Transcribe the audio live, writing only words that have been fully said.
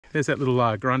there's that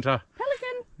little grunter.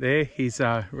 Pelican. There, he's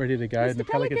ready to go. Mr. And the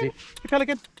Pelican's here. Pelican. Hey,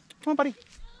 Pelican. Come on, buddy.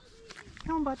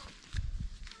 Come on, bud.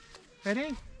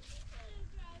 Ready?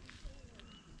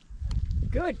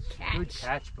 Good catch. Good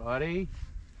catch, buddy.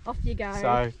 Off you go.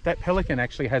 So that Pelican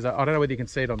actually has a, I don't know whether you can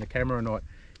see it on the camera or not,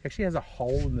 he actually has a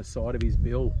hole in the side of his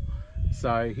bill.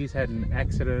 So he's had an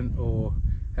accident or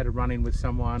had a run-in with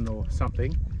someone or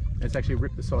something, and it's actually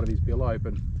ripped the side of his bill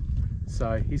open.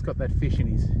 So he's got that fish in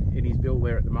his bill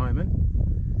there at the moment,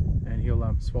 and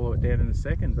he'll swallow it down in a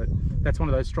second. But that's one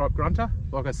of those striped grunter.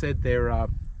 Like I said, they're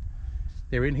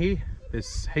in here.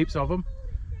 There's heaps of them,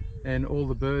 and all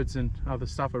the birds and other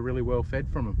stuff are really well fed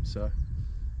from them. So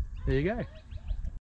there you go.